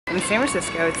in San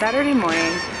Francisco. It's Saturday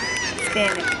morning. It's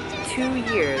been 2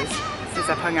 years since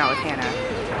I've hung out with Hannah.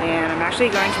 And I'm actually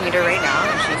going to meet her right now.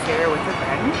 She's here with her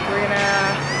friend. We're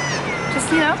gonna just,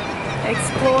 you know,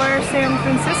 explore San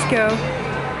Francisco.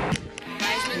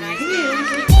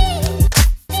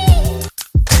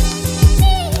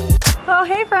 Oh,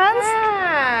 hey friends.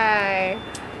 Hi.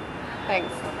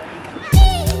 Thanks.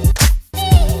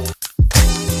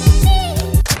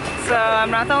 So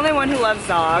I'm not the only one who loves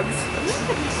dogs.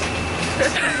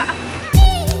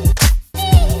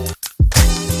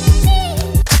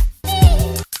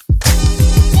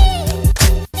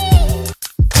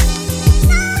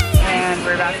 And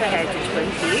we're about to head to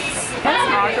Twin Peaks. The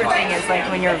awkward thing is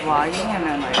like when you're vlogging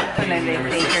and then they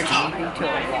think you're talking to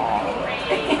a wall.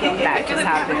 That just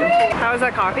happened. How was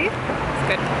that coffee? It's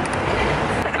good.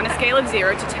 On a scale of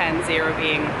 0 to 10, 0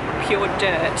 being pure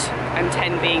dirt and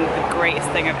 10 being the greatest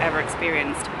thing I've ever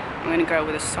experienced, I'm going to go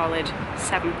with a solid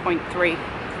 7.3.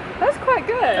 That's quite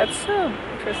good. That's so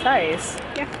precise.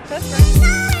 Yeah, that's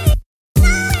right.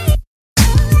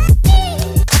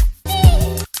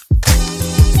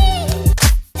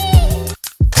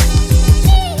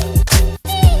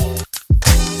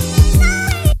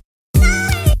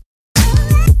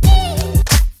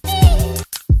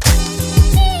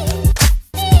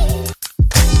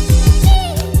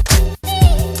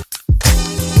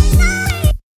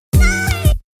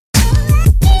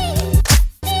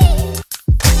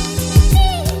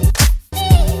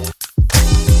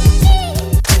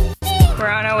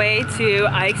 To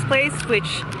Ike's place,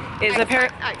 which is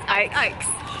Ike's.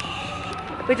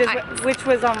 Which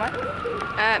was on what?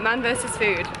 Man versus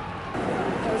Food.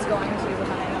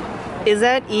 Is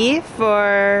that E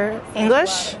for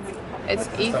English? It's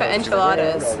E for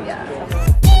enchiladas. Yeah.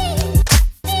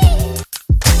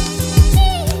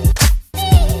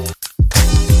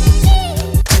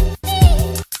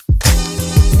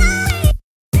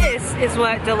 This is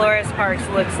what Dolores Park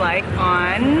looks like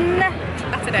on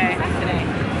Saturday.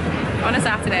 On a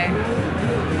Saturday.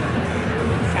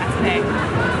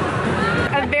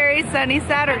 A very sunny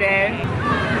Saturday.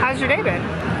 How's your day been?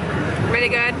 Really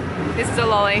good. This is a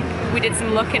lolly. We did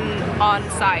some looking on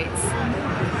sites.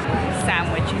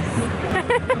 Sandwiches.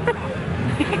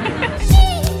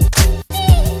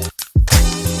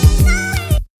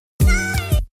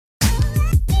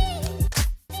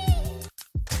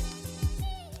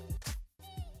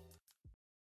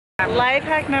 Life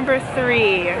hack number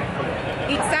 3.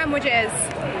 Eat sandwiches.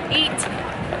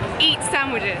 Eat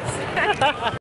sandwiches.